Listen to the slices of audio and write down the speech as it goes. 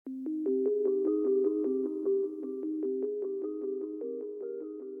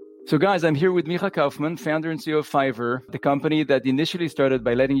So guys, I'm here with Micha Kaufman, founder and CEO of Fiverr, the company that initially started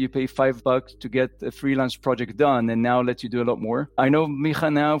by letting you pay $5 to get a freelance project done and now lets you do a lot more. I know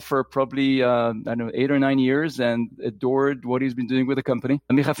Micha now for probably, 8 or 9 years and adored what he's been doing with the company.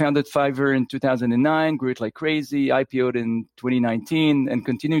 Micha founded Fiverr in 2009, grew it like crazy, IPO'd in 2019 and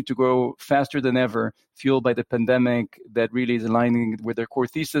continued to grow faster than ever, fueled by the pandemic that really is aligning with their core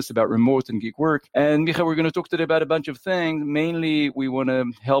thesis about remote and gig work. And Micha, we're going to talk today about a bunch of things. Mainly, we want to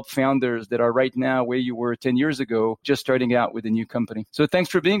help founders that are right now where you were 10 years ago, just starting out with a new company. So thanks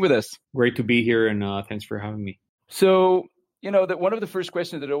for being with us. Great to be here, and thanks for having me. So, that one of the first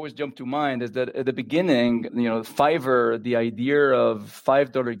questions that always jumped to mind is that at the beginning, Fiverr, the idea of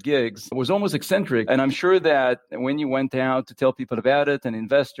 $5 gigs was almost eccentric. And I'm sure that when you went out to tell people about it and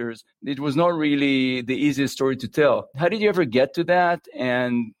investors, it was not really the easiest story to tell. How did you ever get to that?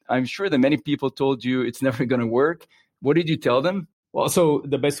 And I'm sure that many people told you it's never going to work. What did you tell them? Well, so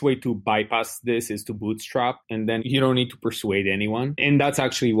the best way to bypass this is to bootstrap, and then you don't need to persuade anyone. And that's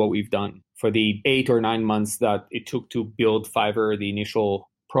actually what we've done. For the 8 or 9 months that it took to build Fiverr, the initial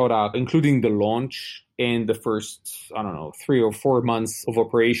product, including the launch and the first, 3 or 4 months of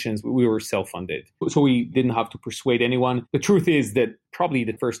operations, we were self-funded. So we didn't have to persuade anyone. The truth is that probably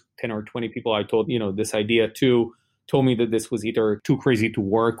the first 10 or 20 people I told, this idea to, told me that this was either too crazy to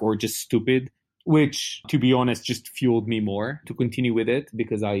work or just stupid, which, to be honest, just fueled me more to continue with it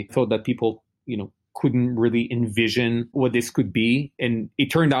because I thought that people, couldn't really envision what this could be. And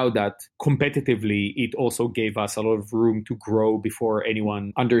it turned out that competitively, it also gave us a lot of room to grow before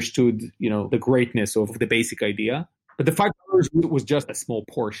anyone understood, the greatness of the basic idea. But the $5 was just a small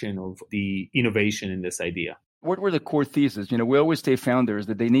portion of the innovation in this idea. What were the core theses? We always say founders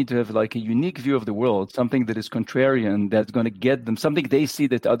that they need to have like a unique view of the world, something that is contrarian, that's going to get them, something they see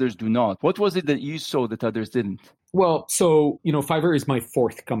that others do not. What was it that you saw that others didn't? Well, so, Fiverr is my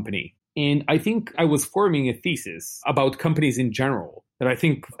fourth company. And I think I was forming a thesis about companies in general that I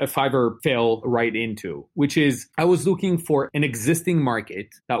think Fiverr fell right into, which is I was looking for an existing market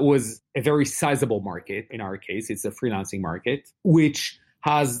that was a very sizable market. In our case, it's a freelancing market, which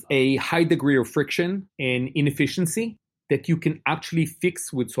has a high degree of friction and inefficiency that you can actually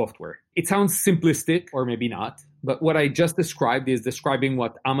fix with software. It sounds simplistic, or maybe not, but what I just described is describing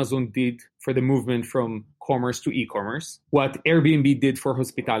what Amazon did for the movement from commerce to e-commerce, what Airbnb did for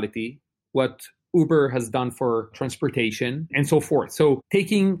hospitality, what Uber has done for transportation, and so forth. So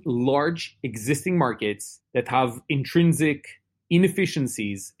taking large existing markets that have intrinsic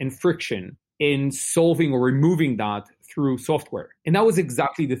inefficiencies and friction and solving or removing that through software. And that was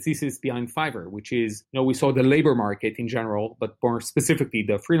exactly the thesis behind Fiverr, which is, we saw the labor market in general, but more specifically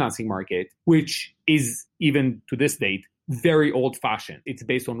the freelancing market, which is even to this date, very old fashioned. It's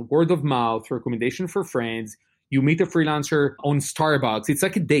based on word of mouth, recommendation for friends. You meet a freelancer on Starbucks. It's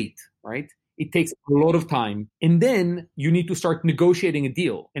like a date, right? It takes a lot of time. And then you need to start negotiating a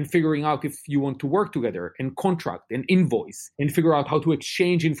deal and figuring out if you want to work together and contract and invoice and figure out how to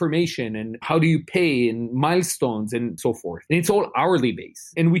exchange information and how do you pay and milestones and so forth. And it's all hourly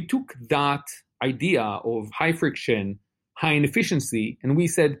based. And we took that idea of high friction, high inefficiency, and we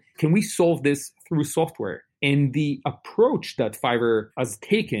said, can we solve this through software? And the approach that Fiverr has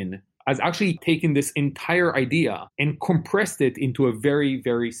actually taken this entire idea and compressed it into a very,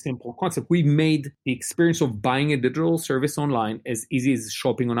 very simple concept. We made the experience of buying a digital service online as easy as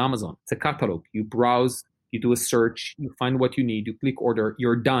shopping on Amazon. It's a catalog. You browse, you do a search, you find what you need, you click order,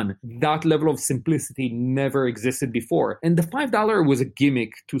 you're done. That level of simplicity never existed before. And the $5 was a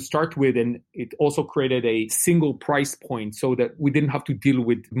gimmick to start with, and it also created a single price point so that we didn't have to deal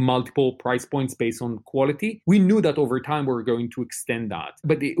with multiple price points based on quality. We knew that over time we were going to extend that.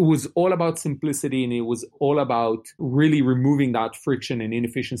 But it was all about simplicity, and it was all about really removing that friction and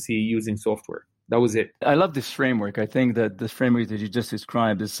inefficiency using software. That was it. I love this framework. I think that this framework that you just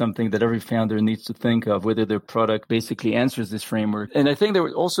described is something that every founder needs to think of, whether their product basically answers this framework. And I think there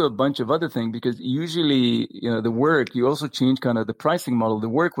was also a bunch of other things because usually, the work, you also change kind of the pricing model. The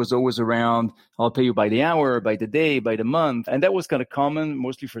work was always around, I'll pay you by the hour, by the day, by the month. And that was kind of common,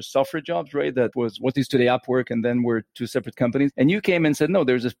 mostly for software jobs, right? That was what is today Upwork, and then we're two separate companies. And you came and said, no,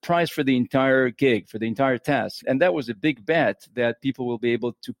 there's a price for the entire gig, for the entire task. And that was a big bet that people will be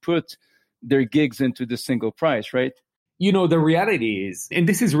able to put their gigs into the single price, right? The reality is, and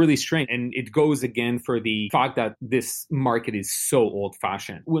this is really strange, and it goes again for the fact that this market is so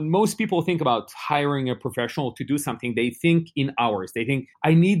old-fashioned. When most people think about hiring a professional to do something, they think in hours. They think,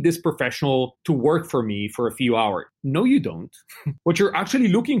 I need this professional to work for me for a few hours. No, you don't. What you're actually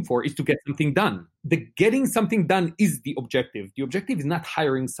looking for is to get something done. The getting something done is the objective. The objective is not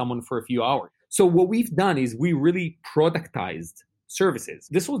hiring someone for a few hours. So what we've done is we really productized services.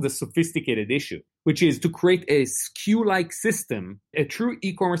 This was the sophisticated issue, which is to create a SKU-like system, a true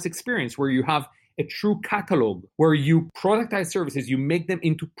e-commerce experience where you have a true catalog, where you productize services, you make them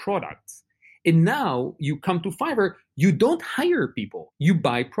into products. And now you come to Fiverr, you don't hire people, you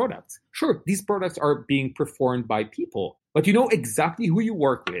buy products. Sure, these products are being performed by people, but you know exactly who you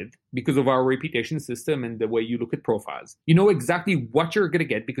work with because of our reputation system and the way you look at profiles. You know exactly what you're going to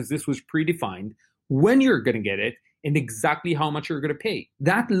get because this was predefined, when you're going to get it, and exactly how much you're going to pay.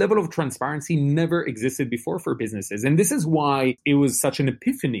 That level of transparency never existed before for businesses. And this is why it was such an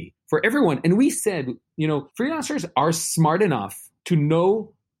epiphany for everyone. And we said, freelancers are smart enough to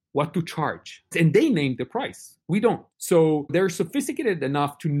know what to charge. And they named the price. We don't. So they're sophisticated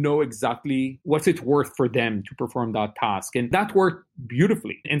enough to know exactly what's it worth for them to perform that task. And that worked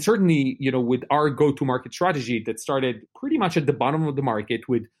beautifully. And certainly, with our go-to-market strategy that started pretty much at the bottom of the market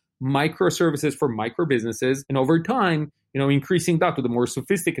with microservices for micro businesses. And over time, increasing that to the more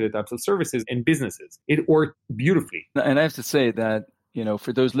sophisticated types of services and businesses. It worked beautifully. And I have to say that,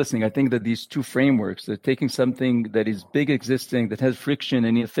 for those listening, I think that these two frameworks, they're taking something that is big existing, that has friction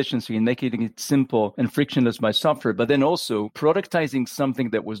and inefficiency and making it simple and frictionless by software, but then also productizing something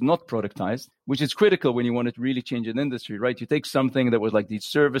that was not productized, which is critical when you want to really change an industry, right? You take something that was like these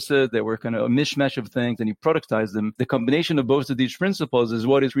services that were kind of a mishmash of things and you productize them. The combination of both of these principles is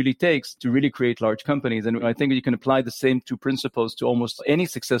what it really takes to really create large companies. And I think you can apply the same two principles to almost any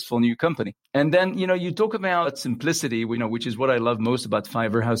successful new company. And then, you talk about simplicity, which is what I love most about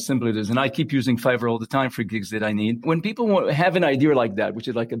Fiverr, how simple it is. And I keep using Fiverr all the time for gigs that I need. When people have an idea like that, which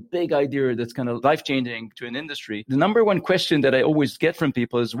is like a big idea that's kind of life-changing to an industry, the number one question that I always get from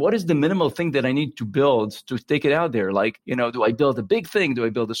people is, what is the minimal thing that I need to build to take it out there? Like, do I build a big thing? Do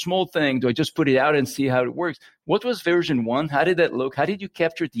I build a small thing? Do I just put it out and see how it works? What was version 1? How did that look? How did you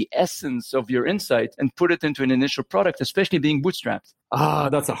capture the essence of your insight and put it into an initial product, especially being bootstrapped?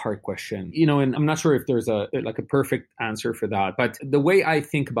 That's a hard question. And I'm not sure if there's a perfect answer for that. But the way I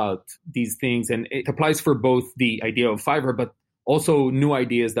think about these things, and it applies for both the idea of Fiverr, but also new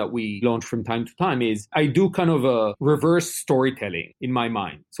ideas that we launch from time to time, is I do kind of a reverse storytelling in my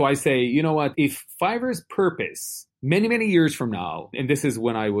mind. So I say, if Fiverr's purpose many, many years from now, and this is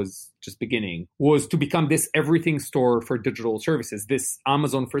when I was just beginning, was to become this everything store for digital services, this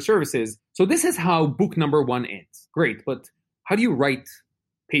Amazon for services. So this is how book number 1 ends. Great, but how do you write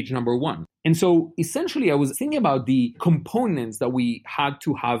page number 1? And so essentially I was thinking about the components that we had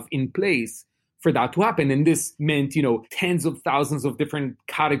to have in place for that to happen. And this meant, tens of thousands of different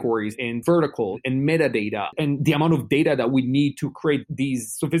categories and vertical and metadata and the amount of data that we need to create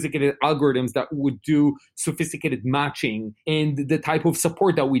these sophisticated algorithms that would do sophisticated matching and the type of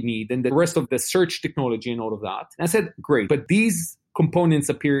support that we need and the rest of the search technology and all of that. And I said, great, but these components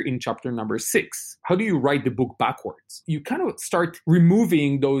appear in chapter number 6. How do you write the book backwards? You kind of start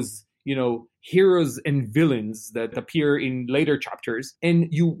removing those, heroes and villains that appear in later chapters, and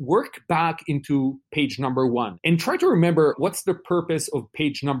you work back into page number 1 and try to remember what's the purpose of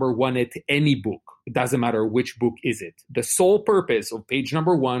page number 1 at any book. It doesn't matter which book is it. The sole purpose of page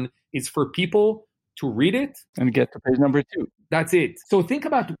number 1 is for people to read it and get to page number 2. That's it. So think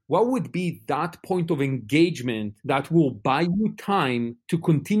about what would be that point of engagement that will buy you time to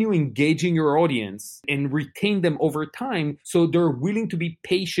continue engaging your audience and retain them over time so they're willing to be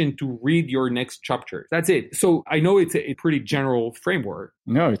patient to read your next chapter. That's it. So I know it's a pretty general framework.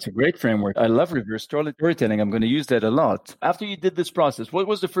 No, it's a great framework. I love reverse storytelling. I'm going to use that a lot. After you did this process, what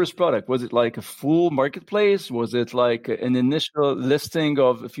was the first product? Was it like a full marketplace? Was it like an initial listing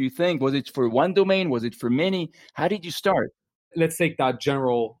of a few things? Was it for one domain? Was it for many? How did you start? Let's take that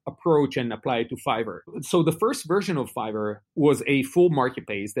general approach and apply it to Fiverr. So the first version of Fiverr was a full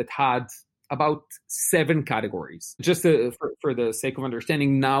marketplace that had about 7 categories. Just for the sake of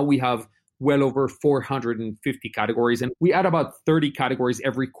understanding, now we have well over 450 categories, and we add about 30 categories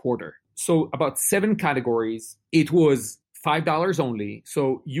every quarter. So about 7 categories, it was $5 only.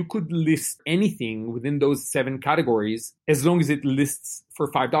 So you could list anything within those 7 categories as long as it lists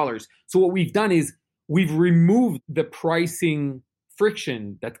for $5. So what we've done is we've removed the pricing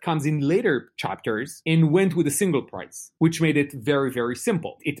friction that comes in later chapters and went with a single price, which made it very, very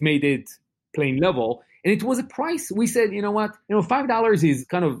simple. It made it plain level. And it was a price. We said, $5 is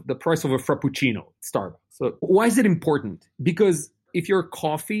kind of the price of a Frappuccino at Starbucks. So why is it important? Because if your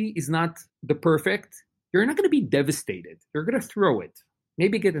coffee is not the perfect, you're not going to be devastated. You're going to throw it.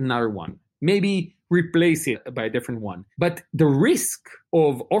 Maybe get another one. Maybe replace it by a different one. But the risk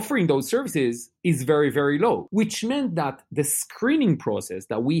of offering those services is very, very low, which meant that the screening process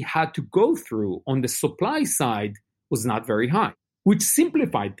that we had to go through on the supply side was not very high, which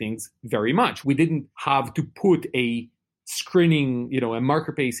simplified things very much. We didn't have to put a screening, a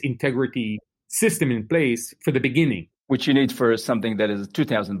marketplace integrity system in place for the beginning. Which you need for something that is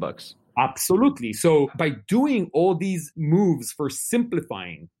 $2,000. Absolutely. So by doing all these moves for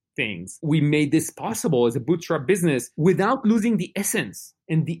simplifying things, we made this possible as a bootstrap business without losing the essence.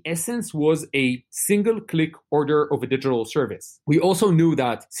 And the essence was a single click order of a digital service. We also knew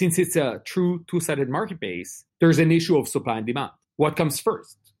that since it's a true two-sided marketplace, there's an issue of supply and demand. What comes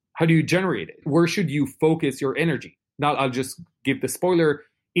first? How do you generate it? Where should you focus your energy? Now, I'll just give the spoiler.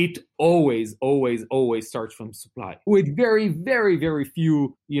 It always starts from supply, with very, very, very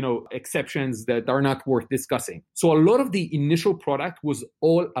few, exceptions that are not worth discussing. So a lot of the initial product was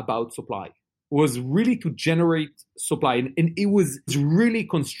all about supply, was really to generate supply. And it was really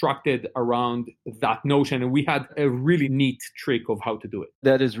constructed around that notion. And we had a really neat trick of how to do it.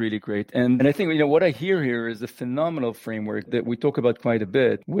 That is really great. And I think, what I hear here is a phenomenal framework that we talk about quite a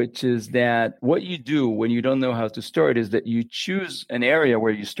bit, which is that what you do when you don't know how to start is that you choose an area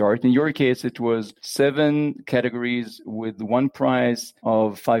where you start. In your case, it was 7 categories with one price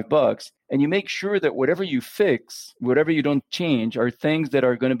of $5. And you make sure that whatever you fix, whatever you don't change, are things that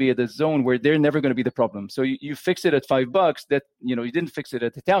are going to be at the zone where they're never going to be the problem. So you fix it at $5 that, you didn't fix it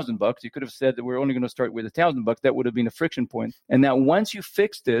at $1,000. You could have said that we're only going to start with $1,000. That would have been a friction point. And now once you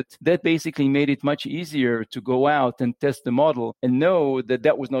fixed it, that basically made it much easier to go out and test the model and know that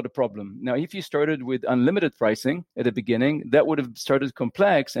that was not a problem. Now, if you started with unlimited pricing at the beginning, that would have started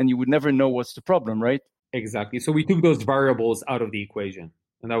complex and you would never know what's the problem, right? Exactly. So we took those variables out of the equation,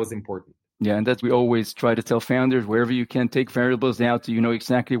 and that was important. Yeah, and that we always try to tell founders, wherever you can, take variables out so you know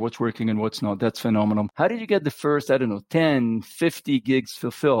exactly what's working and what's not. That's phenomenal. How did you get the first, 10, 50 gigs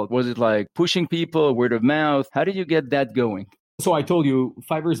fulfilled? Was it like pushing people, word of mouth? How did you get that going? So I told you,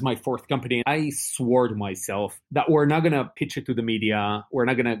 Fiverr is my 4th company. I swore to myself that we're not going to pitch it to the media. We're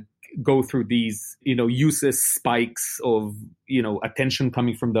not going to go through these, useless spikes of, attention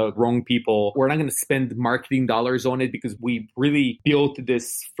coming from the wrong people. We're not going to spend marketing dollars on it because we really built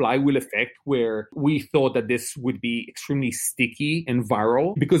this flywheel effect where we thought that this would be extremely sticky and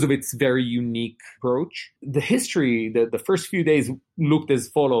viral because of its very unique approach. The history, the first few days looked as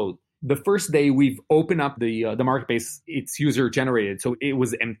follows. The first day we've opened up the marketplace, it's user generated, so it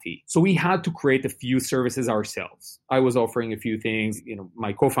was empty. So we had to create a few services ourselves. I was offering a few things,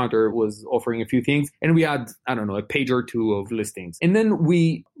 my co-founder was offering a few things, and we had, a page or two of listings. And then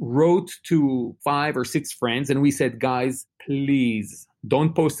we wrote to 5 or 6 friends and we said, guys, please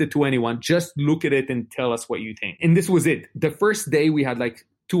don't post it to anyone. Just look at it and tell us what you think. And this was it. The first day we had like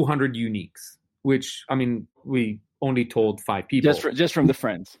 200 uniques, which, we only told 5 people. Just from the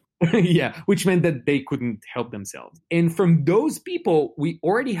friends. Yeah, which meant that they couldn't help themselves. And from those people, we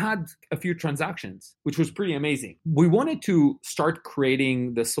already had a few transactions, which was pretty amazing. We wanted to start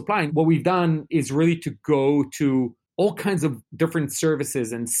creating the supply. And what we've done is really to go to all kinds of different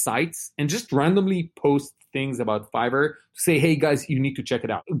services and sites and just randomly post things about Fiverr to say, hey guys, you need to check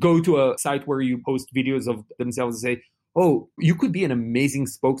it out. Go to a site where you post videos of themselves and say, oh, you could be an amazing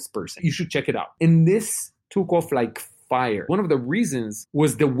spokesperson. You should check it out. And this took off like fire. One of the reasons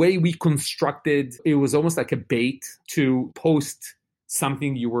was the way we constructed, it was almost like a bait to post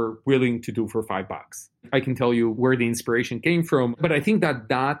something you were willing to do for $5. I can tell you where the inspiration came from, but I think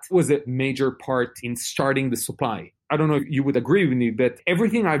that was a major part in starting the supply. I don't know if you would agree with me, but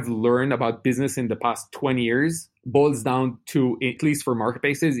everything I've learned about business in the past 20 years boils down to, at least for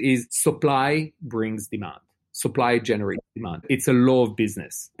marketplaces, is supply brings demand. Supply generates demand. It's a law of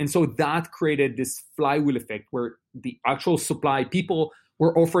business. And so that created this flywheel effect where the actual supply, people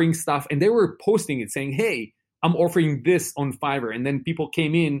were offering stuff and they were posting it saying, hey, I'm offering this on Fiverr. And then people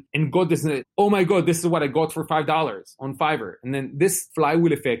came in and got this. And oh my God, this is what I got for $5 on Fiverr. And then this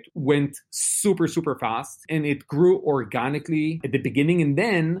flywheel effect went super, super fast and it grew organically at the beginning. And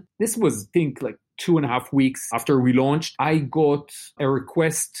then this was, I think, like 2.5 weeks after we launched, I got a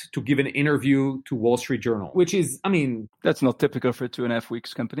request to give an interview to Wall Street Journal, which is, that's not typical for a 2.5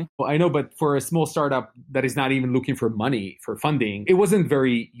 weeks company. Well, I know, but for a small startup that is not even looking for money, for funding, it wasn't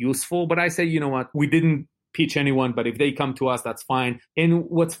very useful. But I said, you know what, we didn't pitch anyone, but if they come to us, that's fine. And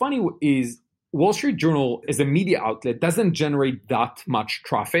what's funny is Wall Street Journal as a media outlet doesn't generate that much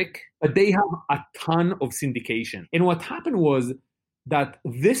traffic, but they have a ton of syndication. And what happened was that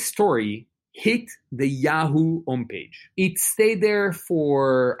this story hit the Yahoo homepage. It stayed there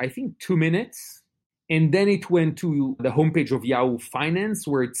for, I think, 2 minutes. And then it went to the homepage of Yahoo Finance,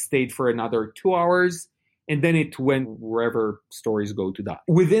 where it stayed for another 2 hours. And then it went wherever stories go to die.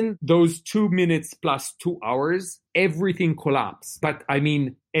 Within those 2 minutes plus 2 hours, everything collapsed. But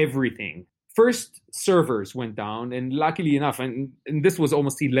everything. first servers went down, and luckily enough, and this was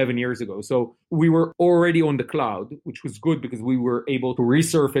almost 11 years ago. So we were already on the cloud, which was good because we were able to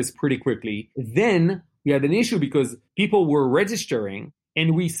resurface pretty quickly. Then we had an issue because people were registering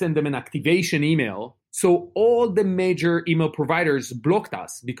and we sent them an activation email. So all the major email providers blocked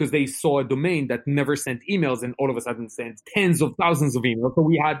us because they saw a domain that never sent emails and all of a sudden sent tens of thousands of emails. So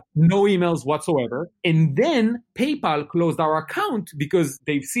we had no emails whatsoever. And then PayPal closed our account because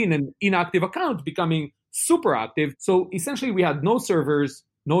they've seen an inactive account becoming super active. So essentially we had no servers,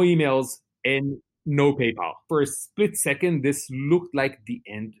 no emails, and no PayPal. For a split second, this looked like the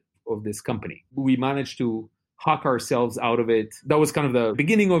end of this company. We managed to hack ourselves out of it. That was kind of the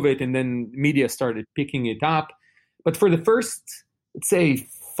beginning of it, and then media started picking it up. But for the first, let's say,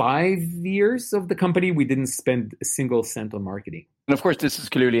 5 years of the company, we didn't spend a single cent on marketing. And of course, this is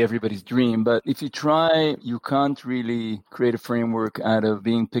clearly everybody's dream, but if you try, you can't really create a framework out of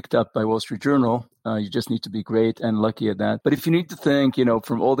being picked up by Wall Street Journal. You just need to be great and lucky at that. But if you need to think,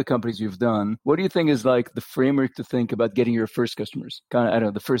 from all the companies you've done, what do you think is like the framework to think about getting your first customers? Kind of, I don't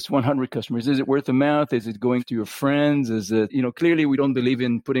know, the first 100 customers. Is it word of mouth? Is it going to your friends? Is it, clearly we don't believe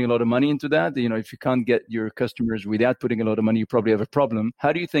in putting a lot of money into that. If you can't get your customers without putting a lot of money, you probably have a problem.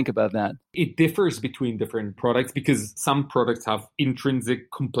 How do you think about that? It differs between different products because some products have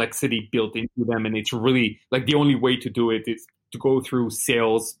intrinsic complexity built into them. And it's really like the only way to do it is to go through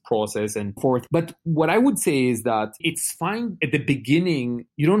sales process and forth. But what I would say is that it's fine at the beginning.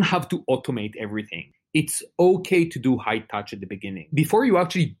 You don't have to automate everything. It's okay to do high touch at the beginning. Before you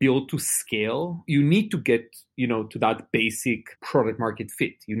actually build to scale, you need to get, to that basic product market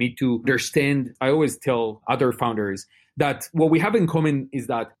fit. You need to understand. I always tell other founders that what we have in common is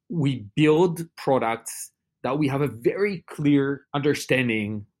that we build products that we have a very clear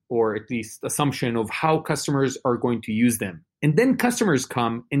understanding or at least assumption of how customers are going to use them. And then customers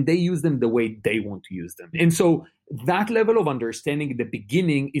come and they use them the way they want to use them. And so that level of understanding at the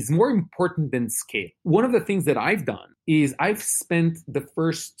beginning is more important than scale. One of the things that I've done is I've spent the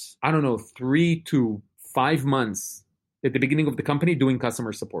first, 3 to 5 months at the beginning of the company doing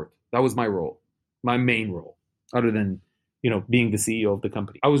customer support. That was my role, my main role, other than being the CEO of the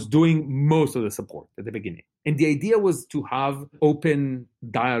company. I was doing most of the support at the beginning. And the idea was to have open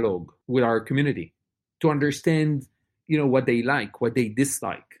dialogue with our community to understand, what they like, what they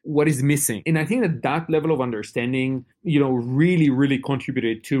dislike, what is missing. And I think that level of understanding, really, really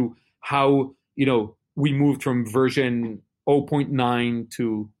contributed to how, we moved from version 0.9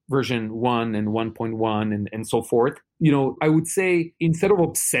 to version 1 and 1.1 and so forth. I would say instead of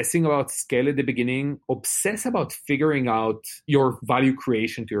obsessing about scale at the beginning, obsess about figuring out your value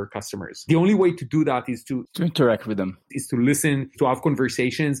creation to your customers. The only way to do that is to interact with them, is to listen, to have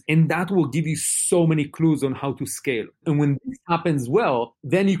conversations, and that will give you so many clues on how to scale. And when this happens well,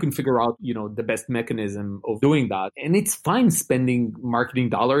 then you can figure out, the best mechanism of doing that. And it's fine spending marketing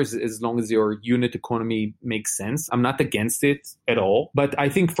dollars as long as your unit economy makes sense. I'm not against it at all. But I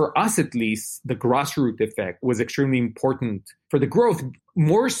think for us, at least, the grassroots effect was extremely important for the growth,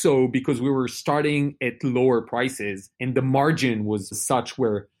 more so because we were starting at lower prices and the margin was such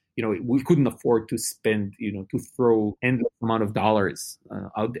where we couldn't afford to spend, to throw endless amount of dollars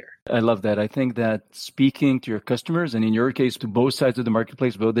out there. I love that. I think that speaking to your customers, and in your case, to both sides of the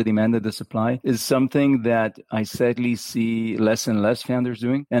marketplace, both the demand and the supply, is something that I sadly see less and less founders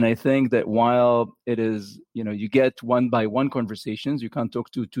doing. And I think that while it is, you get one-by-one conversations, you can't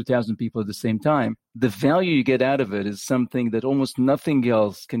talk to 2,000 people at the same time. The value you get out of it is something that almost nothing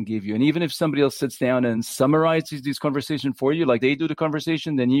else can give you. And even if somebody else sits down and summarizes these conversations for you, like they do the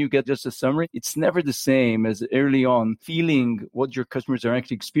conversation, then you get just a summary. It's never the same as early on feeling what your customers are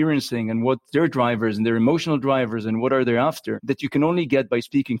actually experiencing and what their drivers and their emotional drivers and what are they after that you can only get by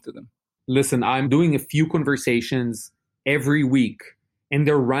speaking to them. Listen, I'm doing a few conversations every week and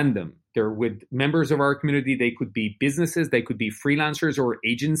they're random. They're with members of our community. They could be businesses. They could be freelancers or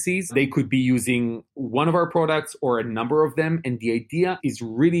agencies. They could be using one of our products or a number of them. And the idea is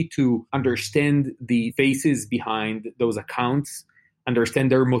really to understand the faces behind those accounts,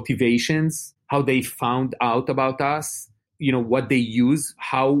 understand their motivations, how they found out about us, what they use,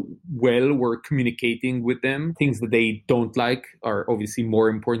 how well we're communicating with them. Things that they don't like are obviously more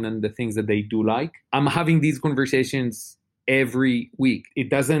important than the things that they do like. I'm having these conversations every week. It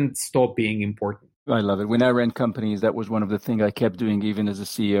doesn't stop being important. I love it. When I ran companies, that was one of the things I kept doing even as a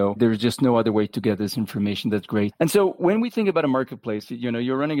CEO. There's just no other way to get this information. That's great. And so when we think about a marketplace,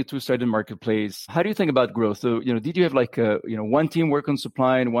 you're running a two-sided marketplace. How do you think about growth? So, did you have like one team work on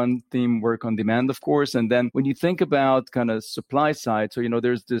supply and one team work on demand, of course? And then when you think about kind of supply side, so,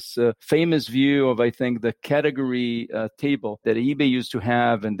 there's this famous view of, I think, the category table that eBay used to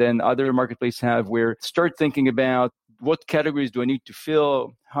have and then other marketplaces have, where start thinking about what categories do I need to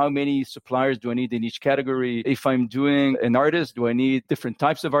fill? How many suppliers do I need in each category? If I'm doing an artist, do I need different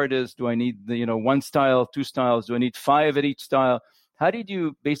types of artists? Do I need one style, two styles? Do I need 5 at each style? How did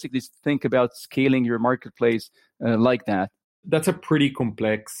you basically think about scaling your marketplace like that? That's a pretty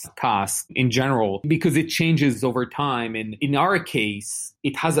complex task in general because it changes over time. And in our case,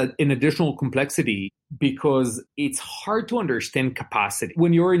 it has an additional complexity because it's hard to understand capacity.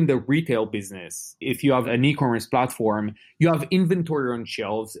 When you're in the retail business, if you have an e-commerce platform, you have inventory on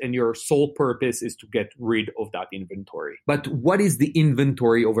shelves and your sole purpose is to get rid of that inventory. But what is the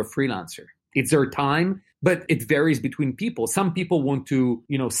inventory of a freelancer? It's their time, but it varies between people. Some people want to,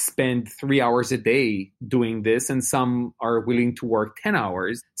 spend 3 hours a day doing this, and some are willing to work 10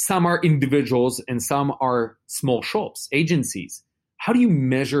 hours. Some are individuals and some are small shops, agencies. How do you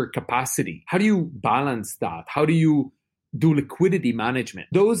measure capacity? How do you balance that? How do you do liquidity management?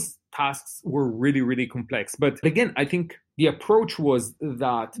 Those tasks were really, really complex. But again, I think the approach was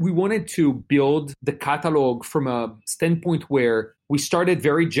that we wanted to build the catalog from a standpoint where we started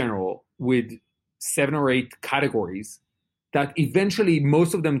very general with 7 or 8 categories that eventually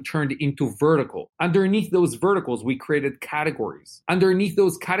most of them turned into vertical. Underneath those verticals, we created categories. Underneath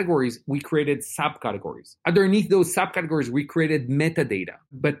those categories, we created subcategories. Underneath those subcategories, we created metadata.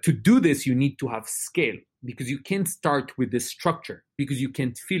 But to do this, you need to have scale because you can't start with this structure because you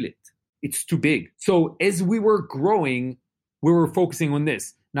can't feel it. It's too big. So as we were growing, we were focusing on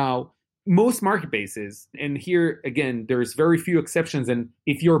this. Now, most marketplaces, and here again, there's very few exceptions. And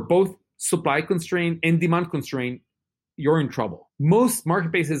if you're both supply constrained and demand constrained, you're in trouble. Most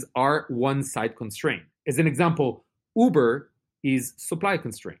marketplaces are one-side constrained. As an example, Uber is supply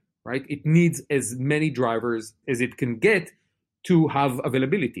constrained, right? It needs as many drivers as it can get to have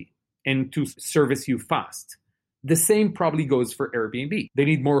availability and to service you fast. The same probably goes for Airbnb. They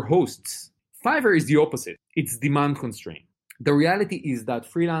need more hosts. Fiverr is the opposite. It's demand constrained. The reality is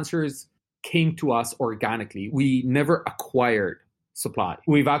that freelancers came to us organically. We never acquired supply.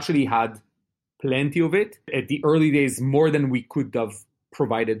 We've actually had plenty of it. At the early days, more than we could have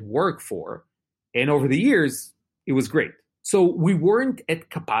provided work for. And over the years, it was great. So we weren't at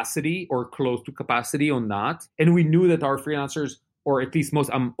capacity or close to capacity on that. And we knew that our freelancers, or at least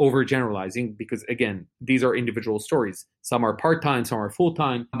most, I'm overgeneralizing because again, these are individual stories. Some are part-time, some are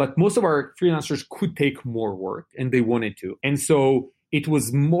full-time, but most of our freelancers could take more work and they wanted to. And so it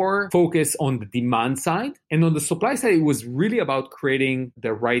was more focused on the demand side. And on the supply side, it was really about creating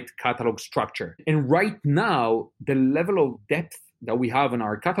the right catalog structure. And right now, the level of depth that we have in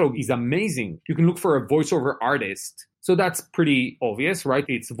our catalog is amazing. You can look for a voiceover artist. So that's pretty obvious, right?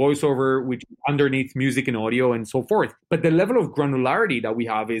 It's voiceover, which underneath music and audio and so forth. But the level of granularity that we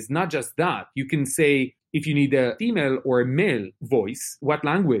have is not just that. You can say, if you need a female or a male voice, what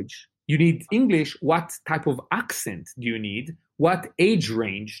language? You need English, what type of accent do you need? What age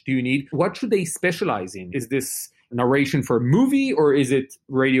range do you need? What should they specialize in? Is this narration for a movie or is it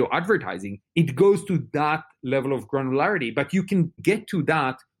radio advertising? It goes to that level of granularity, but you can get to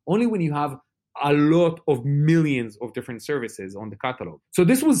that only when you have a lot of millions of different services on the catalog. So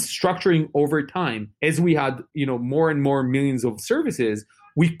this was structuring over time. As we had, more and more millions of services,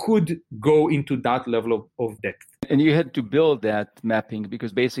 we could go into that level of depth. And you had to build that mapping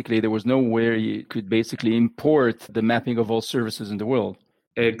because basically there was nowhere you could basically import the mapping of all services in the world.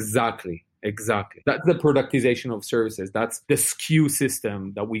 Exactly. That's the productization of services. That's the SKU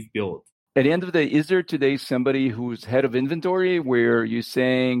system that we've built. At the end of the day, is there today somebody who's head of inventory where you're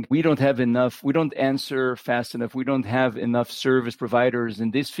saying we don't have enough, we don't answer fast enough, we don't have enough service providers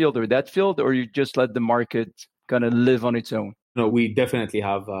in this field or that field, or you just let the market kind of live on its own? No, we definitely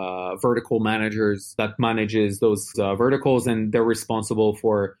have vertical managers that manages those verticals, and they're responsible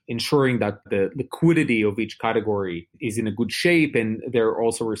for ensuring that the liquidity of each category is in a good shape. And they're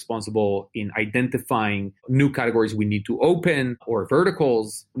also responsible in identifying new categories we need to open or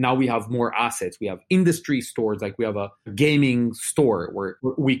verticals. Now we have more assets. We have industry stores, like we have a gaming store where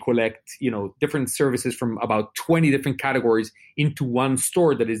we collect, different services from about 20 different categories into one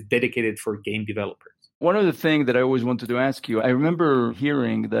store that is dedicated for game developers. One of the things that I always wanted to ask you, I remember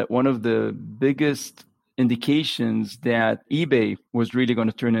hearing that one of the biggest indications that eBay was really going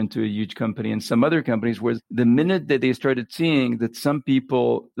to turn into a huge company and some other companies was the minute that they started seeing that some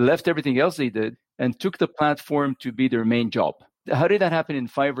people left everything else they did and took the platform to be their main job. How did that happen in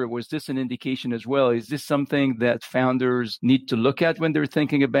Fiverr? Was this an indication as well? Is this something that founders need to look at when they're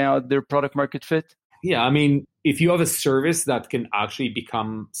thinking about their product market fit? Yeah, I mean, if you have a service that can actually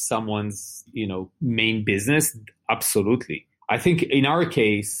become someone's, main business, absolutely. I think in our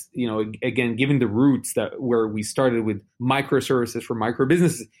case, again, given the roots that where we started with microservices for micro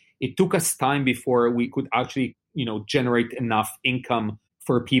businesses, it took us time before we could actually, generate enough income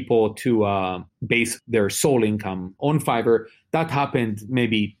for people to base their sole income on Fiverr. That happened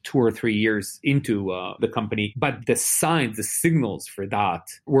maybe 2 or 3 years into the company. But the signs, the signals for that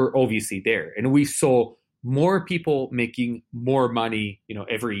were obviously there. And we saw more people making more money,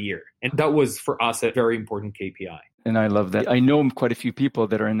 every year. And that was for us a very important KPI. And I love that. I know quite a few people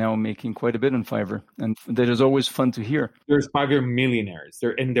that are now making quite a bit on Fiverr. And that is always fun to hear. There's Fiverr millionaires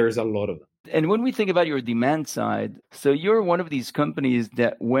there, and there's a lot of them. And when we think about your demand side, so you're one of these companies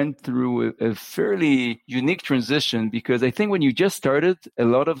that went through a fairly unique transition, because I think when you just started, a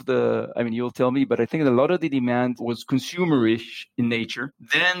lot of you'll tell me, but I think a lot of the demand was consumerish in nature.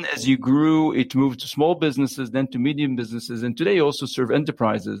 Then as you grew, it moved to small businesses, then to medium businesses. And today you also serve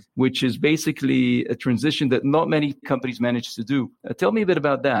enterprises, which is basically a transition that not many companies manage to do. Tell me a bit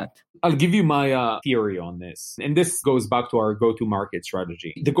about that. I'll give you my theory on this. And this goes back to our go-to-market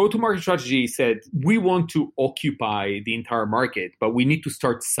strategy. The go-to-market strategy said, we want to occupy the entire market, but we need to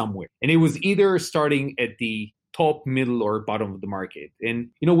start somewhere. And it was either starting at the top, middle, or bottom of the market.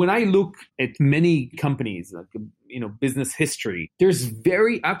 And, when I look at many companies, business history, there's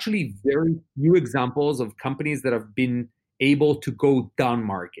very few examples of companies that have been able to go down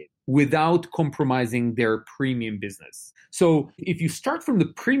market without compromising their premium business. So if you start from the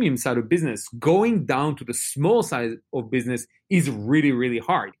premium side of business, going down to the small side of business is really, really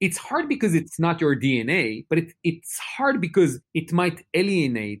hard. It's hard because it's not your DNA, but it's hard because it might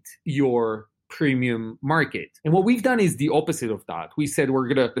alienate your premium market. And what we've done is the opposite of that. We said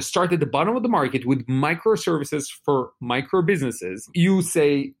we're going to start at the bottom of the market with microservices for micro businesses. You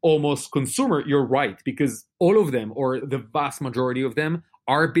say almost consumer, you're right, because all of them, or the vast majority of them,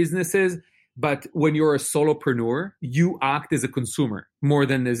 are businesses. But when you're a solopreneur, you act as a consumer more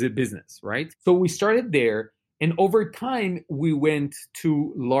than as a business, right? So we started there. And over time, we went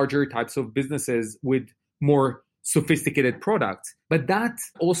to larger types of businesses with more sophisticated products. But that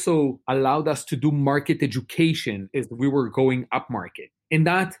also allowed us to do market education as we were going up market. And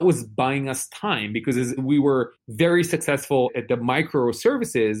that was buying us time, because as we were very successful at the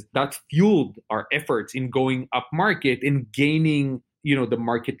microservices, that fueled our efforts in going up market and gaining the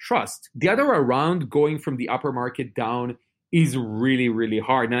market trust. The other way around, going from the upper market down, is really, really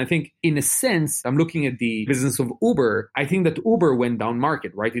hard. And I think in a sense, I'm looking at the business of Uber. I think that Uber went down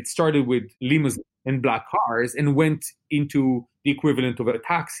market, right? It started with limousines and black cars and went into the equivalent of a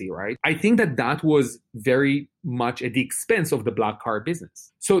taxi, right? I think that was very much at the expense of the black car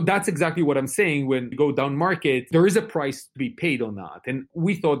business. So that's exactly what I'm saying. When you go down market, there is a price to be paid on that. And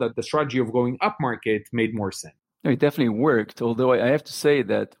we thought that the strategy of going up market made more sense. It definitely worked, although I have to say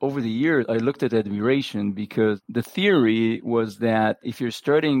that over the years, I looked at admiration, because the theory was that if you're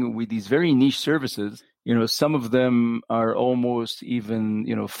starting with these very niche services, some of them are almost even,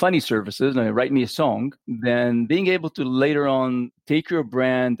 funny services, write me a song, then being able to later on take your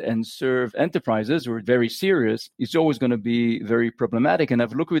brand and serve enterprises who are very serious is always going to be very problematic. And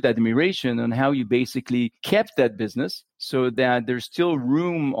I've looked with admiration on how you basically kept that business so that there's still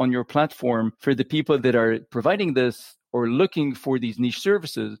room on your platform for the people that are providing this or looking for these niche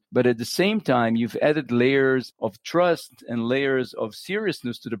services. But at the same time, you've added layers of trust and layers of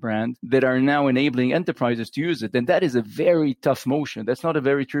seriousness to the brand that are now enabling enterprises to use it. And that is a very tough motion. That's not a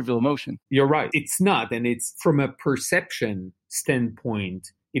very trivial motion. You're right. It's not. And it's from a perception standpoint,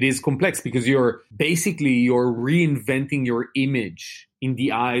 it is complex, because you're reinventing your image in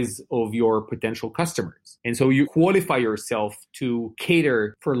the eyes of your potential customers. And so you qualify yourself to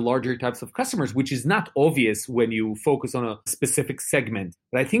cater for larger types of customers, which is not obvious when you focus on a specific segment.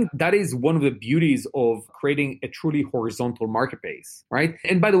 But I think that is one of the beauties of creating a truly horizontal marketplace, right?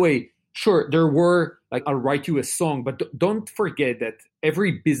 And by the way, sure, there were I'll write you a song, but don't forget that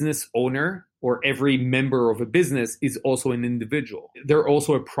every business owner or every member of a business is also an individual. They're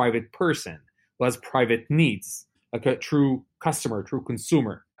also a private person who has private needs, like a true customer, true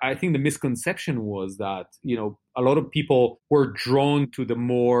consumer. I think the misconception was that, a lot of people were drawn to the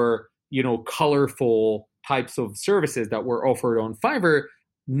more, colorful types of services that were offered on Fiverr,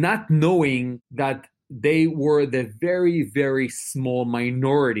 not knowing that they were the very, very small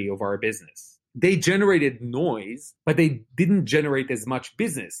minority of our business. They generated noise, but they didn't generate as much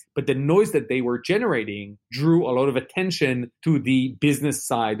business. But the noise that they were generating drew a lot of attention to the business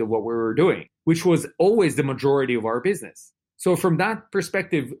side of what we were doing. which was always the majority of our business. So from that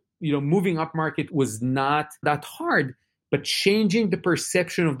perspective, moving up market was not that hard, but changing the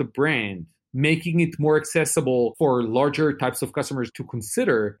perception of the brand, making it more accessible for larger types of customers to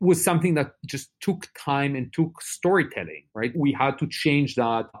consider was something that just took time and took storytelling, right? We had to change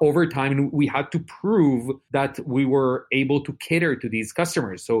that over time, and we had to prove that we were able to cater to these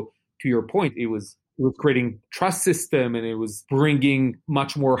customers. So to your point, it was creating trust system, and it was bringing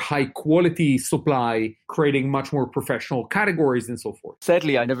much more high quality supply, creating much more professional categories and so forth.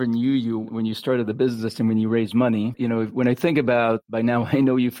 Sadly, I never knew you when you started the business and when you raised money. When I think about, by now I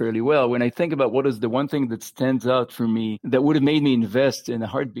know you fairly well, when I think about what is the one thing that stands out for me that would have made me invest in a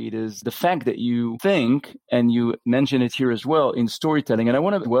heartbeat is the fact that you think, and you mention it here as well, in storytelling. And I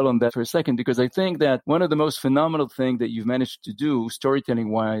want to dwell on that for a second, because I think that one of the most phenomenal things that you've managed to do storytelling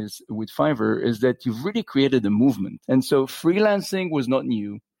wise with Fiverr is that you've really created a movement. And so freelancing was not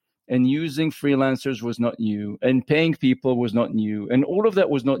new, and using freelancers was not new, and paying people was not new, and all of that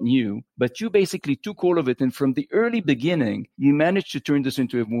was not new. But you basically took all of it, and from the early beginning, you managed to turn this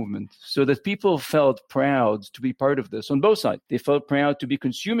into a movement so that people felt proud to be part of this on both sides. They felt proud to be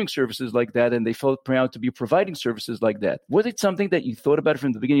consuming services like that, and they felt proud to be providing services like that. Was it something that you thought about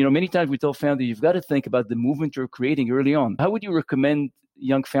from the beginning? Many times we tell founders, you've got to think about the movement you're creating early on. How would you recommend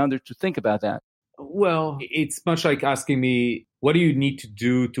young founders to think about that? Well, it's much like asking me, what do you need to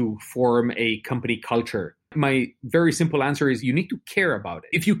do to form a company culture? My very simple answer is you need to care about it.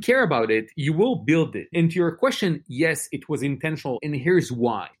 If you care about it, you will build it. And to your question, yes, it was intentional. And here's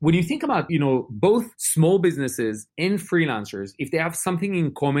why. When you think about, both small businesses and freelancers, if they have something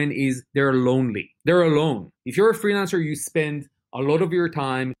in common is they're lonely. They're alone. If you're a freelancer, you spend a lot of your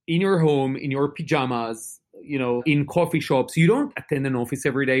time in your home, in your pajamas, in coffee shops. You don't attend an office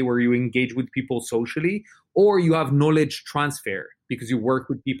every day where you engage with people socially, or you have knowledge transfer because you work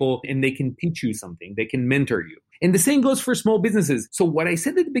with people and they can teach you something. They can mentor you. And the same goes for small businesses. So what I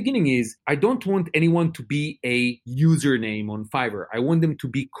said at the beginning is I don't want anyone to be a username on Fiverr. I want them to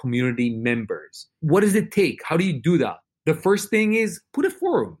be community members. What does it take? How do you do that? The first thing is put a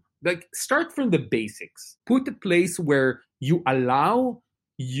forum. Start from the basics. Put a place where you allow,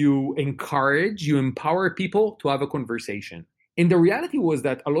 you encourage, you empower people to have a conversation. And the reality was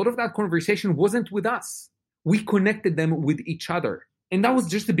that a lot of that conversation wasn't with us. We connected them with each other. And that was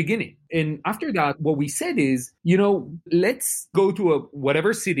just the beginning. And after that, what we said is, let's go to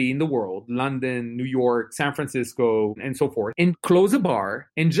whatever city in the world, London, New York, San Francisco, and so forth, and close a bar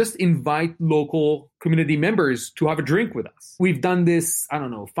and just invite local community members to have a drink with us. We've done this,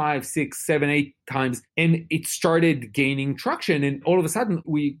 5, 6, 7, 8 times, and it started gaining traction. And all of a sudden,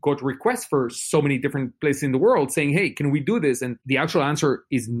 we got requests for so many different places in the world saying, hey, can we do this? And the actual answer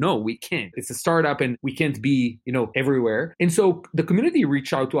is no, we can't. It's a startup and we can't be, everywhere. And so the community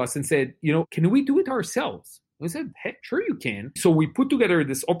reached out to us and said, can we do it ourselves? We said, hey, sure you can. So we put together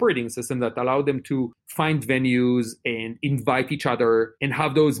this operating system that allowed them to find venues and invite each other and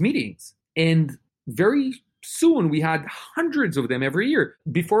have those meetings. And very soon we had hundreds of them every year.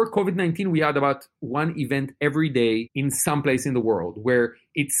 Before COVID-19, we had about one event every day in some place in the world where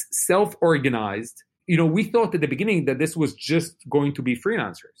it's self-organized. We thought at the beginning that this was just going to be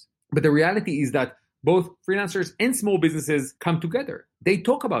freelancers. But the reality is that both freelancers and small businesses come together. They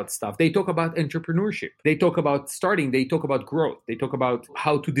talk about stuff. They talk about entrepreneurship. They talk about starting. They talk about growth. They talk about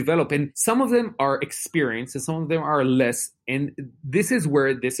how to develop. And some of them are experienced and some of them are less. And this is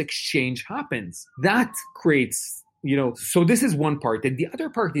where this exchange happens. That creates, so this is one part. And the other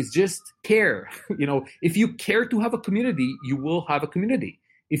part is just care. If you care to have a community, you will have a community.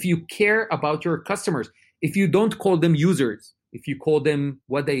 If you care about your customers, if you don't call them users, if you call them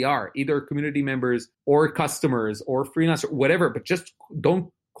what they are, either community members or customers or freelancers, whatever, but just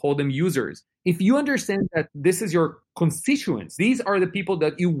don't call them users. If you understand that this is your constituents, these are the people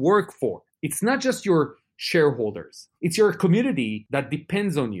that you work for. It's not just your shareholders. It's your community that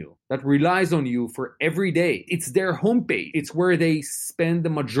depends on you, that relies on you for every day. It's their homepage. It's where they spend the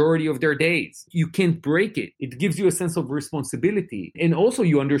majority of their days. You can't break it. It gives you a sense of responsibility. And also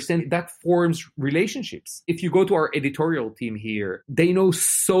you understand that forms relationships. If you go to our editorial team here, they know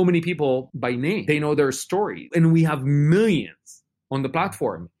so many people by name. They know their story. And we have millions on the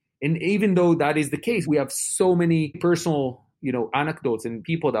platform. And even though that is the case, we have so many personal anecdotes and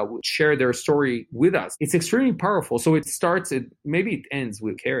people that would share their story with us. It's extremely powerful. So it starts, maybe it ends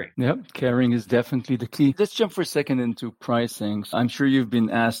with caring. Yep, caring is definitely the key. Let's jump for a second into pricing. I'm sure you've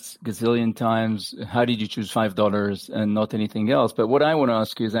been asked gazillion times, how did you choose $5 and not anything else? But what I want to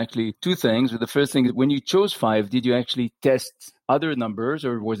ask you is actually two things. The first thing is, when you chose $5, did you actually test other numbers,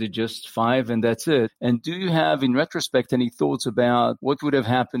 or was it just 5 and that's it? And do you have, in retrospect, any thoughts about what would have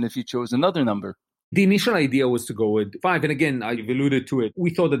happened if you chose another number? The initial idea was to go with 5. And again, I've alluded to it. We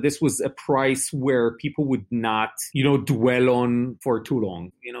thought that this was a price where people would not, dwell on for too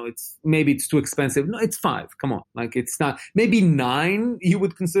long. Maybe it's too expensive. No, it's 5. Come on. Like, it's not. Maybe 9 you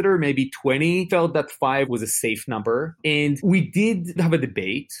would consider, maybe 20. Felt that 5 was a safe number. And we did have a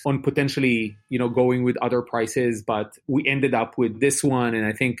debate on potentially, going with other prices, but we ended up with this one. And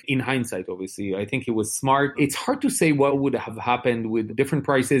I think in hindsight, obviously, I think it was smart. It's hard to say what would have happened with different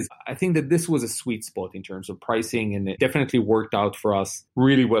prices. I think that this was a sweet spot in terms of pricing, and it definitely worked out for us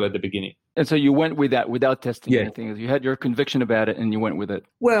really well at the beginning. And so you went with that without testing anything. You had your conviction about it and you went with it.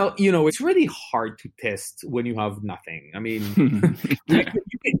 Well, it's really hard to test when you have nothing. I mean,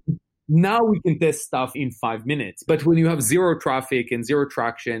 now we can test stuff in 5 minutes, but when you have zero traffic and zero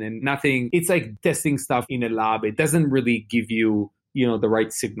traction and nothing, it's like testing stuff in a lab. It doesn't really give you the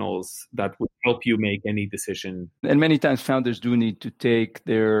right signals that would help you make any decision. And many times founders do need to take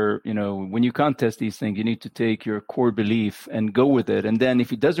their, when you can't test these things, you need to take your core belief and go with it. And then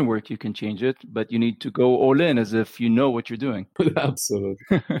if it doesn't work, you can change it, but you need to go all in as if you know what you're doing.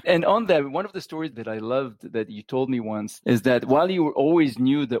 Absolutely. And on that, one of the stories that I loved that you told me once is that while you always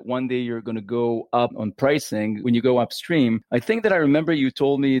knew that one day you're going to go up on pricing, when you go upstream, I think that I remember you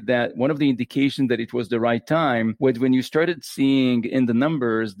told me that one of the indications that it was the right time was when you started seeing in the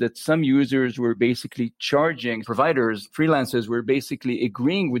numbers that some users were basically charging providers, freelancers were basically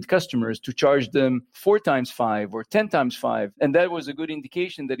agreeing with customers to charge them 4 times 5 or 10 times 5. And that was a good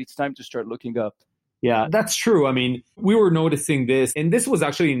indication that it's time to start looking up. Yeah, that's true. I mean, we were noticing this, and this was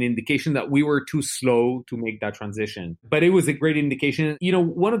actually an indication that we were too slow to make that transition. But it was a great indication.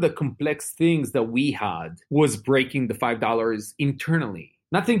 One of the complex things that we had was breaking the $5 internally.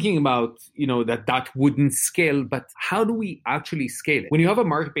 Not thinking about, that wouldn't scale, but how do we actually scale it? When you have a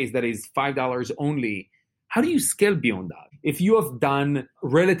marketplace that is $5 only, how do you scale beyond that? If you have done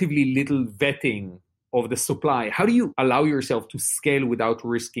relatively little vetting of the supply, how do you allow yourself to scale without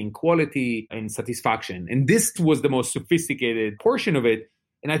risking quality and satisfaction? And this was the most sophisticated portion of it.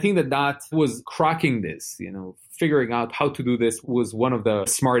 And I think that was cracking this, figuring out how to do this was one of the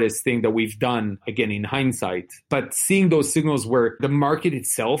smartest things that we've done, again, in hindsight. But seeing those signals where the market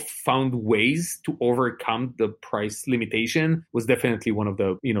itself found ways to overcome the price limitation was definitely one of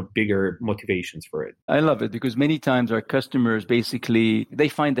the, bigger motivations for it. I love it because many times our customers basically, they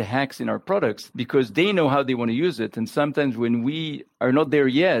find the hacks in our products because they know how they want to use it. And sometimes when we are not there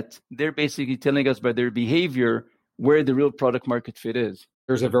yet, they're basically telling us by their behavior where the real product market fit is.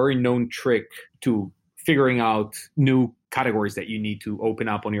 There's a very known trick to figuring out new categories that you need to open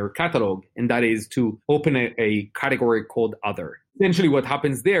up on your catalog, and that is to open a category called Other. Essentially what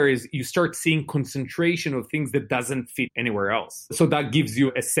happens there is you start seeing concentration of things that doesn't fit anywhere else. So that gives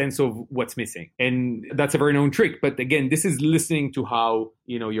you a sense of what's missing. And that's a very known trick. But again, this is listening to how,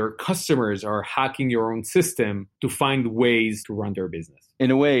 your customers are hacking your own system to find ways to run their business. In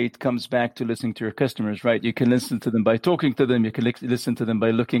a way, it comes back to listening to your customers, right? You can listen to them by talking to them. You can listen to them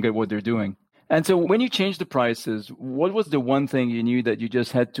by looking at what they're doing. And so when you changed the prices, what was the one thing you knew that you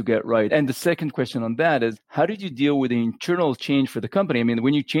just had to get right? And the second question on that is, how did you deal with the internal change for the company? I mean,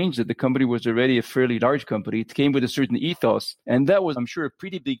 when you changed it, the company was already a fairly large company. It came with a certain ethos. And that was, I'm sure, a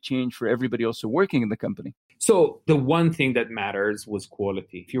pretty big change for everybody also working in the company. So the one thing that matters was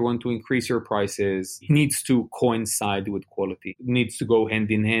quality. If you want to increase your prices, it needs to coincide with quality. It needs to go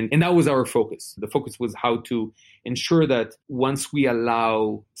hand in hand. And that was our focus. The focus was how to ensure that once we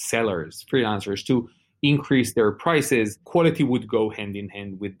allow sellers, freelancers to increase their prices, quality would go hand in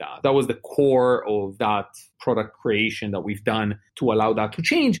hand with that. That was the core of that product creation that we've done to allow that to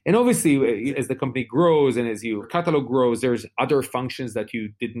change. And obviously, as the company grows and as your catalog grows, there's other functions that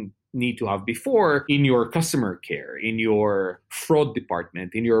you didn't need to have before in your customer care, in your fraud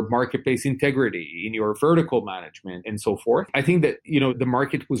department, in your marketplace integrity, in your vertical management, and so forth. I think that, the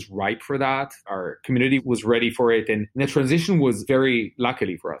market was ripe for that. Our community was ready for it. And the transition was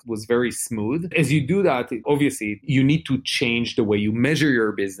luckily for us, was very smooth. As you do that, obviously, you need to change the way you measure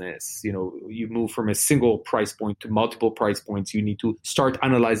your business. You move from a single price point to multiple price points. You need to start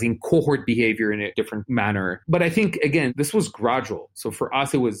analyzing cohort behavior in a different manner. But I think, again, this was gradual. So for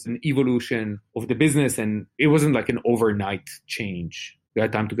us, it was an evolution of the business, and it wasn't like an overnight change. We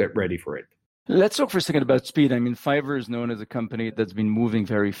had time to get ready for it. Let's talk for a second about speed. I mean, Fiverr is known as a company that's been moving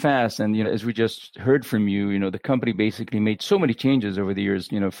very fast. And, as we just heard from you, the company basically made so many changes over the years,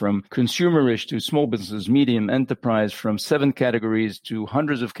 from consumerish to small businesses, medium, enterprise, from 7 categories to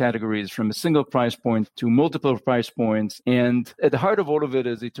hundreds of categories, from a single price point to multiple price points. And at the heart of all of it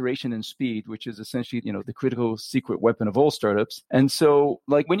is iteration and speed, which is essentially, the critical secret weapon of all startups. And so,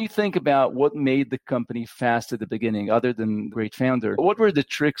 like, when you think about what made the company fast at the beginning, other than great founder, what were the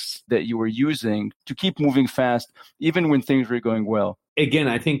tricks that you were using to keep moving fast, even when things were going well? Again,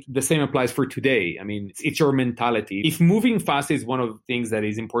 I think the same applies for today. I mean, it's your mentality. If moving fast is one of the things that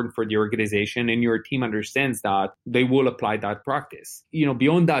is important for the organization and your team understands that, they will apply that practice.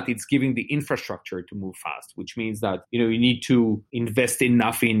 Beyond that, it's giving the infrastructure to move fast, which means that, you need to invest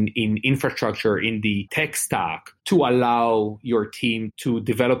enough in infrastructure, in the tech stack to allow your team to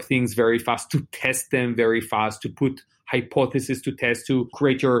develop things very fast, to test them very fast, to put hypothesis to test, to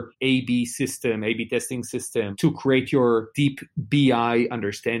create your A/B testing system, to create your deep BI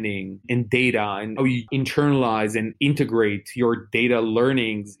understanding and data, and how you internalize and integrate your data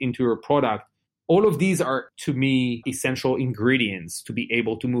learnings into your product. All of these are, to me, essential ingredients to be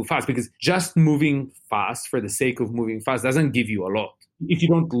able to move fast, because just moving fast for the sake of moving fast doesn't give you a lot if you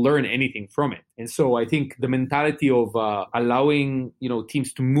don't learn anything from it. And so I think the mentality of allowing,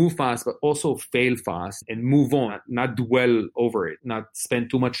 teams to move fast, but also fail fast and move on, not dwell over it, not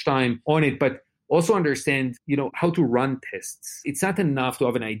spend too much time on it, but also understand, how to run tests. It's not enough to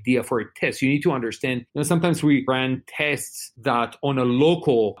have an idea for a test. You need to understand, sometimes we ran tests that on a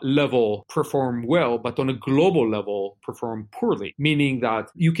local level perform well, but on a global level perform poorly, meaning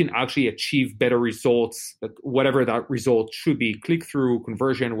that you can actually achieve better results, whatever that result should be, click-through,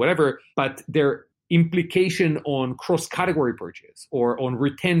 conversion, whatever, but their implication on cross-category purchase or on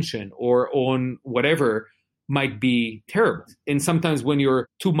retention or on whatever might be terrible. And sometimes when you're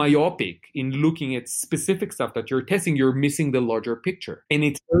too myopic in looking at specific stuff that you're testing, you're missing the larger picture. And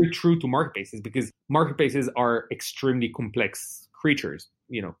it's very true to marketplaces, because marketplaces are extremely complex creatures,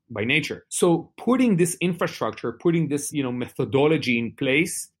 by nature. So putting this infrastructure, putting this, methodology in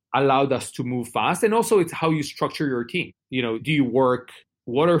place allowed us to move fast. And also it's how you structure your team. Do you work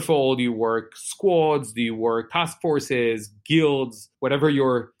waterfall? Do you work squads? Do you work task forces, guilds, whatever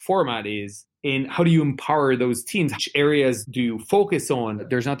your format is? And how do you empower those teams? Which areas do you focus on?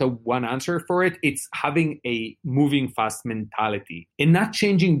 There's not a one answer for it. It's having a moving fast mentality and not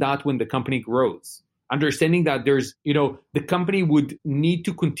changing that when the company grows. Understanding that there's, the company would need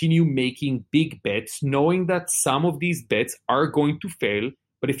to continue making big bets, knowing that some of these bets are going to fail.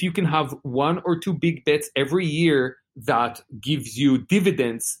 But if you can have 1 or 2 big bets every year that gives you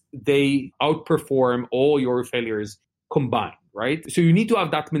dividends, they outperform all your failures combined, right? So you need to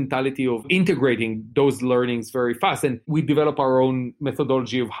have that mentality of integrating those learnings very fast. And we develop our own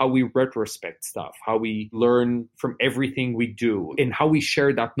methodology of how we retrospect stuff, how we learn from everything we do, and how we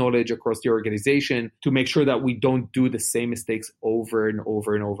share that knowledge across the organization to make sure that we don't do the same mistakes over and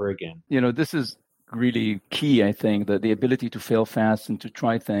over and over again. This is really key, I think, that the ability to fail fast and to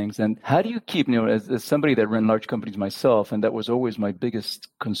try things. And how do you keep, as somebody that ran large companies myself, and that was always my biggest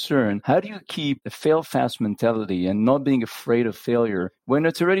concern, how do you keep a fail fast mentality and not being afraid of failure when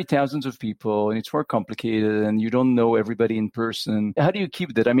it's already thousands of people and it's more complicated and you don't know everybody in person? How do you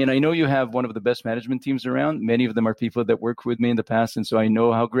keep that? I mean, I know you have one of the best management teams around. Many of them are people that worked with me in the past, and so I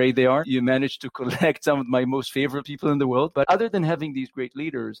know how great they are. You managed to collect some of my most favorite people in the world. But other than having these great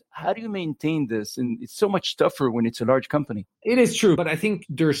leaders, how do you maintain this? And it's so much tougher when it's a large company. It is true, but I think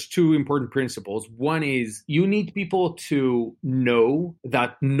there's 2 important principles. One is you need people to know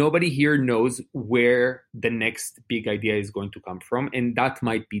that nobody here knows where the next big idea is going to come from, and that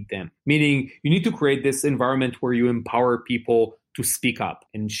might be them. Meaning you need to create this environment where you empower people to speak up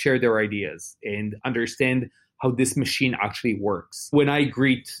and share their ideas and understand how this machine actually works. When I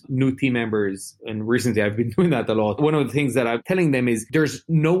greet new team members, and recently I've been doing that a lot, one of the things that I'm telling them is there's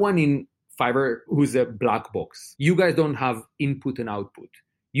no one in Fiverr who's a black box. You guys don't have input and output.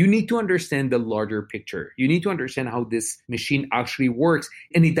 You need to understand the larger picture. You need to understand how this machine actually works.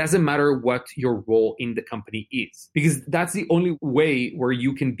 And it doesn't matter what your role in the company is, because that's the only way where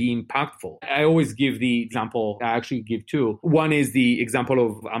you can be impactful. I always give the example, I actually give 2. One is the example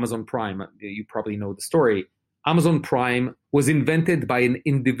of Amazon Prime. You probably know the story. Amazon Prime was invented by an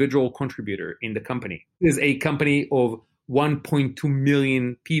individual contributor in the company. It is a company of 1.2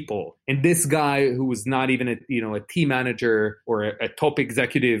 million people. And this guy, who was not even a team manager or a top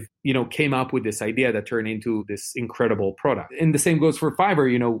executive, came up with this idea that turned into this incredible product. And the same goes for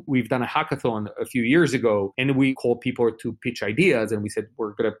Fiverr. We've done a hackathon a few years ago, and we called people to pitch ideas, and we said,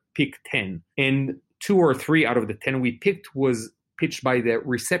 we're going to pick 10. And 2 or 3 out of the 10 we picked was pitched by the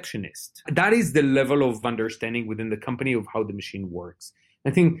receptionist. That is the level of understanding within the company of how the machine works. I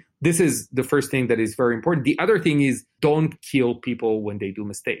think this is the first thing that is very important. The other thing is don't kill people when they do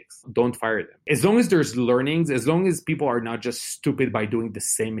mistakes. Don't fire them. As long as there's learnings, as long as people are not just stupid by doing the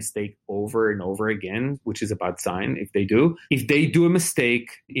same mistake over and over again, which is a bad sign if they do. If they do a mistake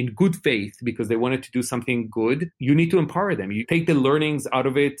in good faith because they wanted to do something good, you need to empower them. You take the learnings out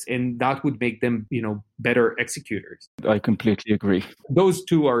of it, and that would make them, better executors. I completely agree. Those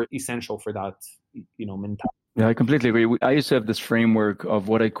two are essential for that, mentality. Yeah, I completely agree. I used to have this framework of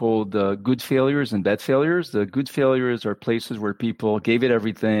what I called good failures and bad failures. The good failures are places where people gave it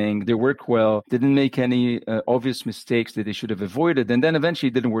everything, they worked well, didn't make any obvious mistakes that they should have avoided, and then eventually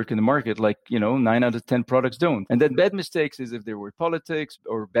it didn't work in the market, like, 9 out of 10 products don't. And then bad mistakes is if there were politics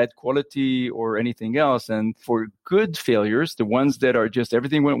or bad quality or anything else. And for good failures, the ones that are just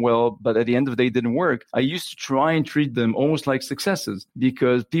everything went well, but at the end of the day didn't work, I used to try and treat them almost like successes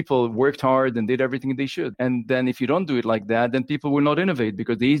because people worked hard and did everything they should. And then if you don't do it like that, then people will not innovate,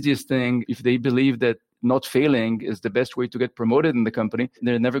 because the easiest thing, if they believe that not failing is the best way to get promoted in the company,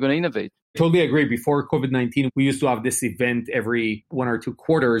 they're never going to innovate. Totally agree. Before COVID-19, we used to have this event every 1 or 2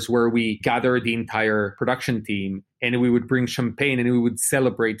 quarters where we gather the entire production team and we would bring champagne and we would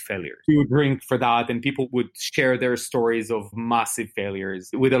celebrate failures. We would drink for that, and people would share their stories of massive failures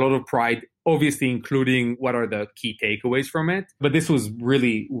with a lot of pride, obviously including what are the key takeaways from it. But this was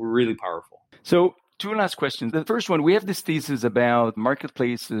really, really powerful. So 2 last questions. The first one, we have this thesis about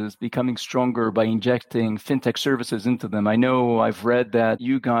marketplaces becoming stronger by injecting fintech services into them. I know I've read that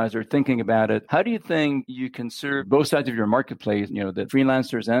you guys are thinking about it. How do you think you can serve both sides of your marketplace, the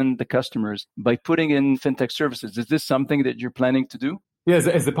freelancers and the customers, by putting in fintech services? Is this something that you're planning to do? Yes,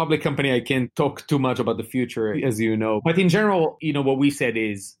 as a public company, I can't talk too much about the future, as you know. But in general, what we said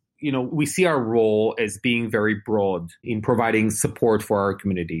is, we see our role as being very broad in providing support for our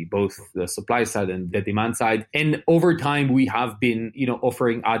community, both the supply side and the demand side. And over time, we have been,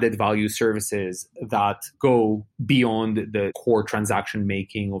 offering added value services that go beyond the core transaction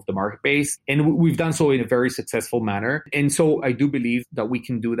making of the marketplace. And we've done so in a very successful manner. And so I do believe that we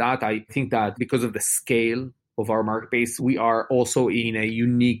can do that. I think that because of the scale of our marketplace, we are also in a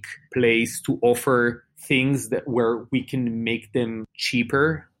unique place to offer things that where we can make them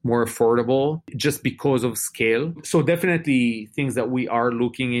cheaper, more affordable, just because of scale. So definitely things that we are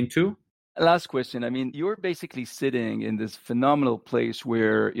looking into. Last question. I mean, you're basically sitting in this phenomenal place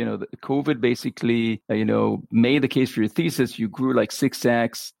where, the COVID basically, made the case for your thesis. You grew like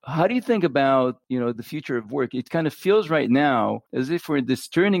 6x. How do you think about, the future of work? It kind of feels right now as if we're at this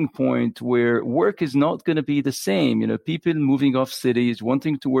turning point where work is not going to be the same. People moving off cities,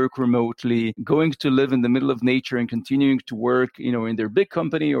 wanting to work remotely, going to live in the middle of nature and continuing to work, in their big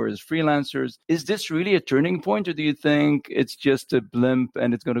company or as freelancers. Is this really a turning point, or do you think it's just a blimp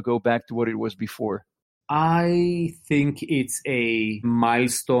and it's going to go back to what it was before? I think it's a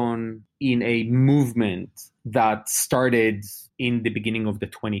milestone in a movement that started in the beginning of the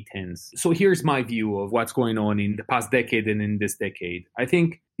 2010s. So here's my view of what's going on in the past decade and in this decade. I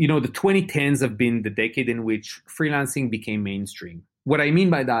think, the 2010s have been the decade in which freelancing became mainstream. What I mean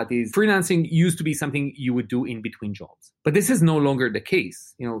by that is freelancing used to be something you would do in between jobs. But this is no longer the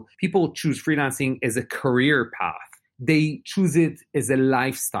case. People choose freelancing as a career path. They choose it as a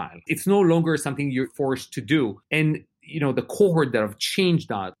lifestyle. It's no longer something you're forced to do. And, the cohort that have changed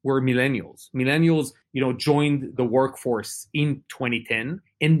that were millennials. Millennials, joined the workforce in 2010.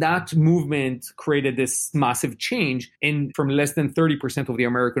 And that movement created this massive change. And from less than 30% of the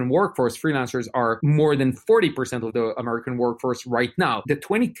American workforce, freelancers are more than 40% of the American workforce right now. The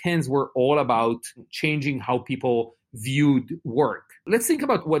 2010s were all about changing how people viewed work. Let's think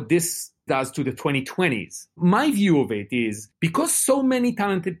about what this does to the 2020s. My view of it is because so many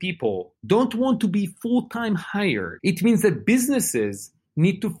talented people don't want to be full-time hired, it means that businesses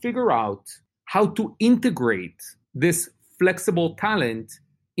need to figure out how to integrate this flexible talent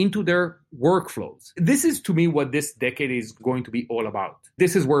into their workflows. This is, to me, what this decade is going to be all about.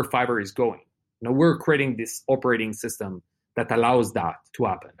 This is where Fiverr is going. We're creating this operating system that allows that to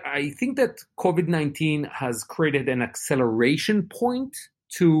happen. I think that COVID-19 has created an acceleration point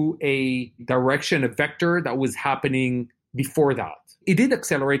to a direction, a vector that was happening before that. It did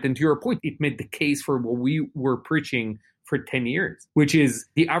accelerate, and to your point, it made the case for what we were preaching for 10 years, which is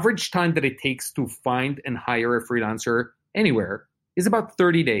the average time that it takes to find and hire a freelancer anywhere is about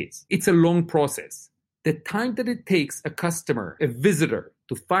 30 days. It's a long process. The time that it takes a customer, a visitor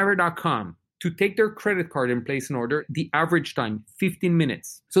to Fiverr.com to take their credit card and place an order, the average time, 15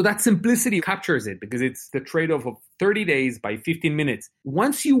 minutes. So that simplicity captures it because it's the trade-off of 30 days by 15 minutes.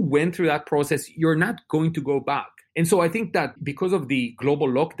 Once you went through that process, you're not going to go back. And so I think that because of the global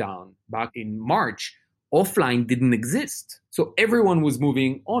lockdown back in March, offline didn't exist. So everyone was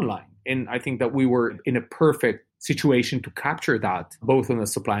moving online. And I think that we were in a perfect situation to capture that, both on the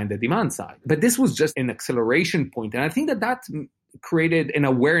supply and the demand side. But this was just an acceleration point. And I think that created an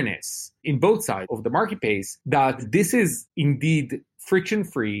awareness in both sides of the marketplace that this is indeed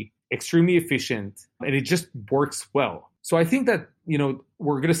friction-free, extremely efficient, and it just works well. So I think that,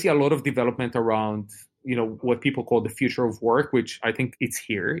 we're going to see a lot of development around what people call the future of work, which I think it's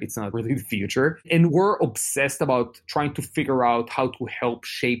here. It's not really the future. And we're obsessed about trying to figure out how to help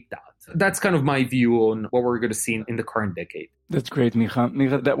shape that. That's kind of my view on what we're going to see in the current decade. That's great, Micha.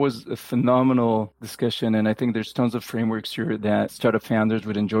 Micha, that was a phenomenal discussion. And I think there's tons of frameworks here that startup founders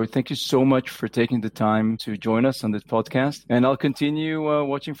would enjoy. Thank you so much for taking the time to join us on this podcast. And I'll continue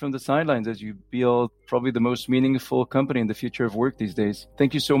watching from the sidelines as you build probably the most meaningful company in the future of work these days.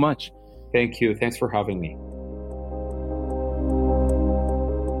 Thank you so much. Thank you. Thanks for having me.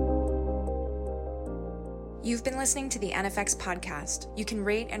 You've been listening to the NFX podcast. You can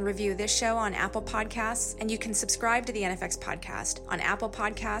rate and review this show on Apple Podcasts, and you can subscribe to the NFX podcast on Apple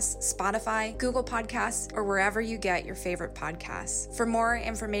Podcasts, Spotify, Google Podcasts, or wherever you get your favorite podcasts. For more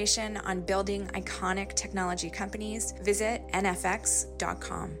information on building iconic technology companies, visit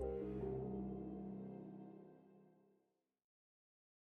nfx.com.